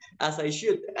 Exactly, as I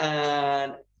should.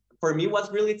 And for me, it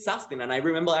was really exhausting. And I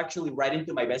remember actually writing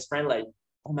to my best friend, like,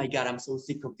 oh my God, I'm so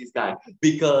sick of this guy.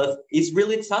 Because it's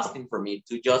really exhausting for me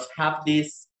to just have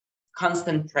this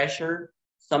constant pressure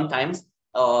sometimes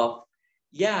of,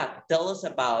 yeah, tell us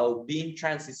about being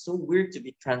trans. It's so weird to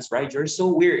be trans, right? You're so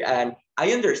weird. And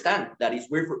I understand that it's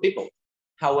weird for people.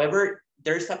 However,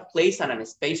 there's a place and a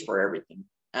space for everything.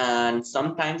 And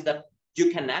sometimes that you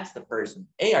can ask the person,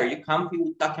 hey, are you comfy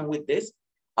with talking with this?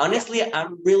 Honestly, yeah.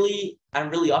 I'm really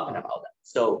open about that.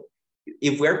 So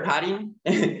if we're partying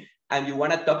and you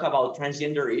want to talk about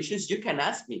transgender issues, you can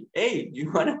ask me, hey,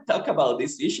 you want to talk about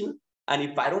this issue? And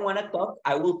if I don't want to talk,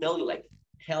 I will tell you like,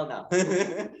 hell no.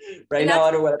 Right now,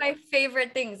 I don't want to. My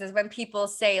favorite things is when people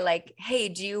say like, hey,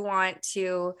 do you want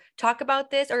to talk about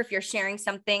this? Or if you're sharing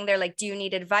something, they're like, do you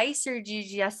need advice or do you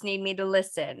just need me to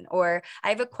listen? Or I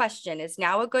have a question. Is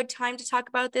now a good time to talk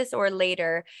about this or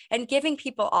later? And giving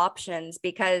people options,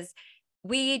 because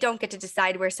we don't get to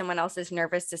decide where someone else's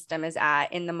nervous system is at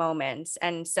in the moment.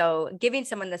 And so giving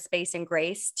someone the space and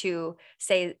grace to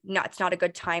say, no, it's not a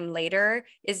good time later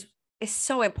is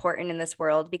so important in this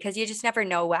world, because you just never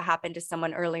know what happened to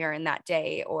someone earlier in that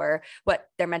day or what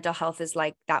their mental health is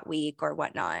like that week or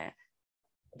whatnot.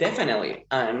 Definitely.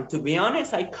 And to be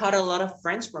honest, I cut a lot of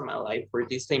friends from my life for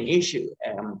this same issue.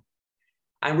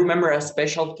 I remember a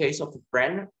special case of a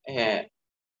friend. I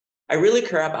really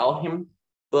care about him,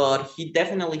 but he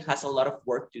definitely has a lot of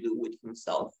work to do with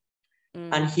himself.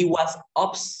 And he was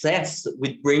obsessed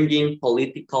with bringing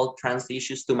political trans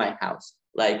issues to my house.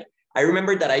 Like, I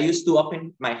remember that I used to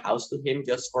open my house to him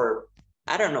just for,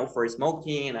 I don't know, for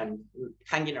smoking and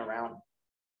hanging around.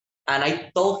 And I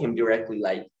told him directly,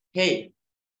 like, hey,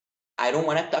 I don't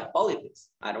want to talk politics.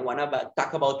 I don't want to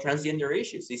talk about transgender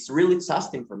issues. It's really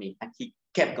exhausting for me. And he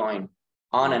kept going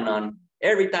on and on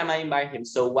every time I invite him.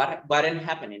 So what ended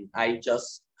happening? I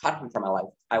just cut him from my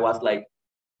life. I was like,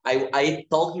 I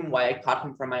told him why I cut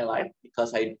him from my life,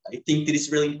 because I think it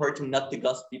is really important not to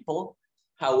ghost people.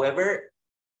 However,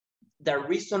 the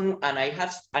reason, and I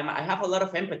have a lot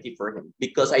of empathy for him,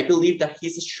 because I believe that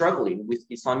he's struggling with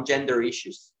his own gender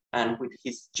issues and with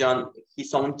his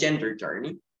own gender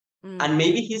journey. And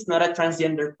maybe he's not a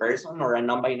transgender person or a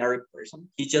non-binary person.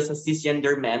 He's just a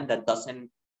cisgender man that doesn't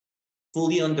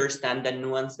fully understand the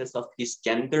nuances of his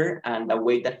gender and the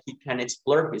way that he can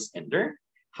explore his gender.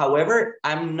 However,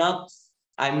 I'm not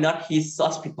his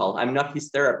hospital. I'm not his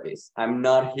therapist. I'm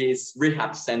not his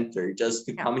rehab center just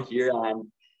to come here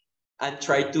and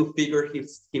try to figure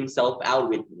himself out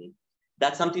with me.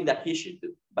 That's something that he should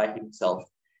do by himself.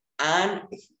 And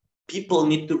people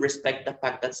need to respect the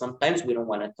fact that sometimes we don't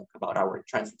want to talk about our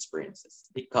trans experiences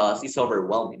because it's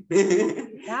overwhelming.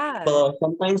 Yeah. But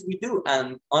sometimes we do,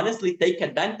 and honestly take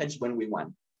advantage when we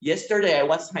want. Yesterday, I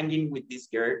was hanging with this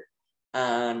girl,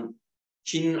 and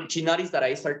she noticed that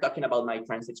I started talking about my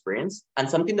trans experience. And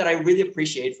something that I really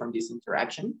appreciate from this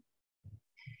interaction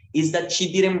is that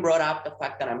she didn't brought up the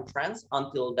fact that I'm trans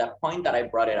until the point that I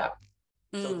brought it up.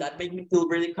 So that made me feel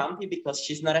really comfy, because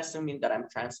she's not assuming that I'm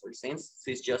trans or cis.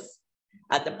 She's just,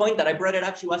 at the point that I brought it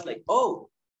up, she was like, oh,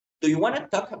 do you want to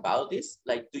talk about this?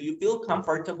 Like, do you feel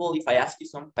comfortable if I ask you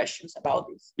some questions about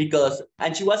this?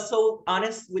 And she was so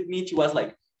honest with me. She was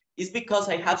like, it's because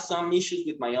I have some issues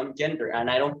with my own gender and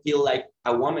I don't feel like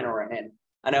a woman or a man.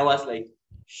 And I was like,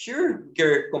 sure,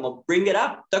 girl, como bring it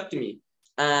up, talk to me.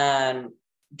 And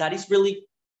that is really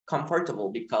comfortable,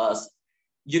 because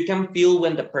you can feel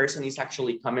when the person is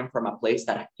actually coming from a place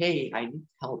that, hey, I need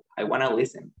help, I want to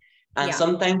listen. And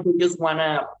sometimes we just want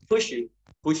to push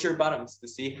your buttons to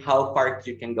see how far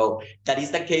you can go. That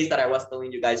is the case that I was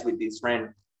telling you guys with this friend.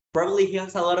 Probably he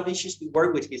has a lot of issues to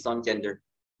work with his own gender,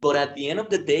 but at the end of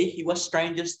the day, he was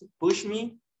trying just to push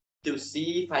me to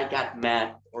see if I got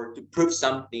mad or to prove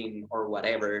something or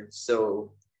whatever.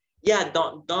 So yeah,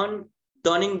 don't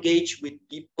engage with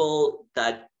people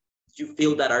that you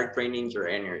feel that are draining your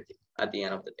energy at the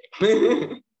end of the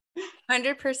day.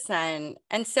 100%.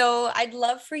 And so I'd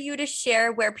love for you to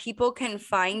share where people can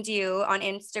find you on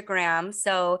Instagram.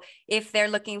 So if they're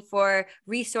looking for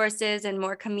resources and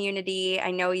more community,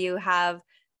 I know you have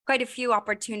quite a few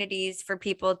opportunities for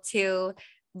people to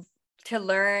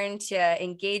learn, to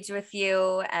engage with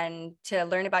you, and to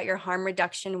learn about your harm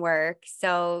reduction work.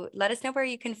 So let us know where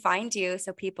you can find you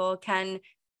so people can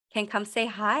come say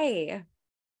hi.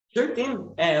 Sure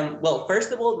thing. Well,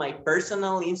 first of all, my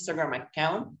personal Instagram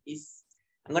account is,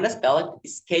 I'm going to spell it,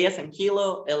 it's K as in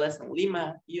kilo, L as in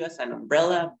Lima, U as in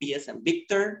umbrella, B as in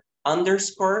Victor,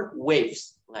 _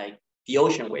 waves, like the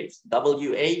ocean waves,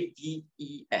 WAVES.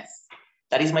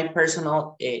 That is my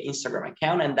personal Instagram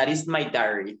account, and that is my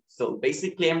diary. So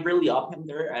basically, I'm really open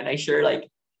there, and I share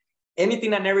like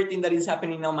anything and everything that is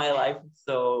happening in my life.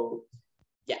 So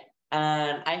yeah,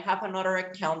 and I have another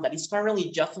account that is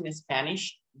currently just in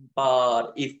Spanish.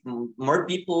 But if more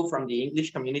people from the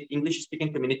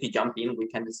English-speaking community jump in, we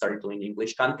can start doing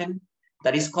English content.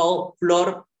 That is called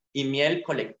Flor y Miel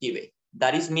Collective.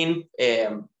 That is mean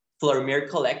Flor Miel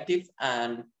Collective,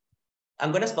 and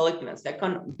I'm gonna spell it in a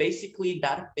second. Basically,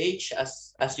 that page,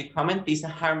 as you comment, is a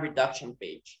harm reduction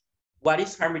page. What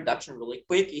is harm reduction? Really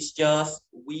quick, it's just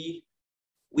we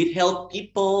help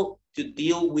people to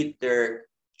deal with their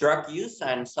drug use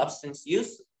and substance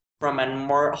use from a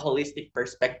more holistic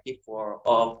perspective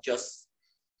of just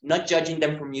not judging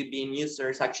them from you being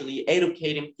users, actually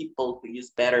educating people to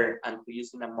use better and to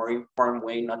use in a more informed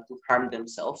way, not to harm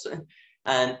themselves,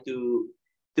 and to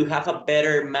have a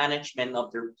better management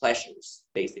of their pleasures,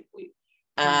 basically.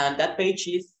 And that page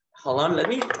is, hold on, let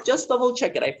me just double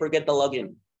check it. I forget the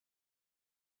login.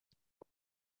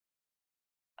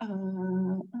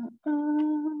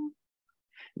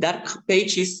 That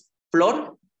page is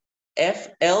Flor,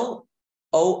 FLOR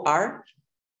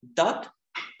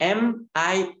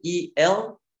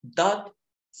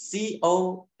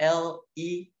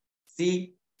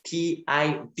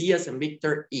 .MEIL.COLECTIV as in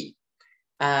Victor E.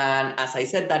 And as I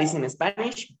said, that is in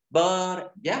Spanish,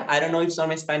 but yeah, I don't know if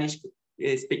some Spanish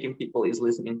speaking people is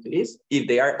listening to this, if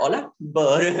they are, hola,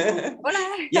 but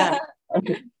Hola. Yeah.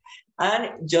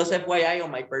 And just FYI,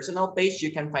 on my personal page,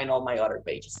 you can find all my other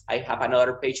pages. I have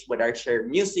another page where I share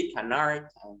music and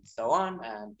art and so on.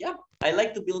 And yeah, I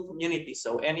like to build community.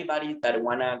 So anybody that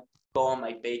wanna go on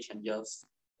my page and just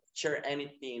share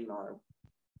anything or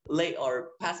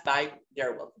pass by,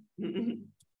 they're welcome.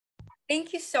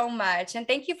 Thank you so much. And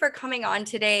thank you for coming on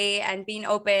today and being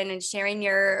open and sharing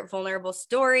your vulnerable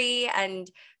story and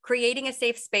creating a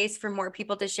safe space for more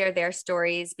people to share their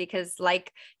stories. Because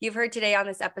like you've heard today on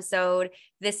this episode,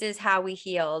 this is how we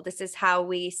heal. This is how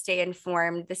we stay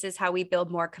informed. This is how we build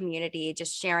more community,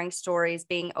 just sharing stories,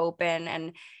 being open,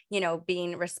 and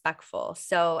being respectful.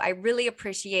 So I really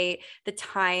appreciate the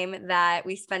time that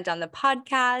we spent on the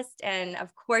podcast, and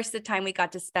of course, the time we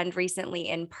got to spend recently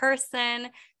in person.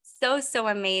 So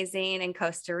amazing in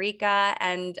Costa Rica.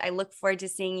 And I look forward to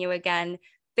seeing you again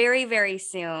very, very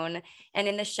soon. And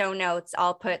in the show notes,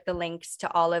 I'll put the links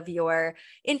to all of your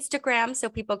Instagram so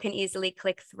people can easily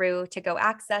click through to go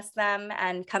access them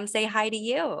and come say hi to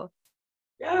you.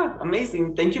 Yeah,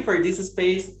 amazing. Thank you for this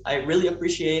space. I really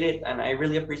appreciate it. And I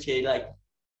really appreciate, I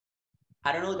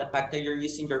don't know, the fact that you're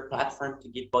using your platform to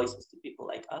give voices to people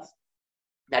like us.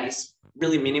 That is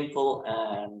really meaningful.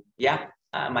 And yeah,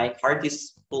 my heart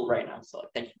is full right now. So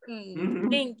thank you.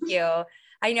 Thank you.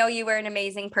 I know you were an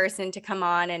amazing person to come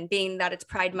on, and being that it's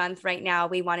Pride Month right now,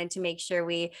 we wanted to make sure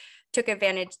we took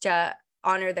advantage to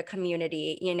honor the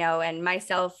community, and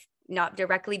myself not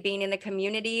directly being in the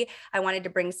community, I wanted to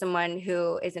bring someone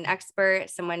who is an expert,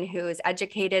 someone who is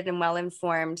educated and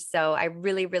well-informed. So I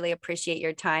really, really appreciate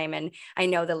your time, and I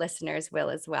know the listeners will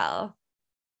as well.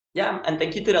 Yeah, and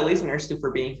thank you to the listeners too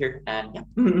for being here. And yeah.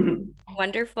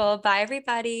 Wonderful. Bye,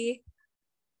 everybody.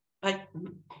 Bye.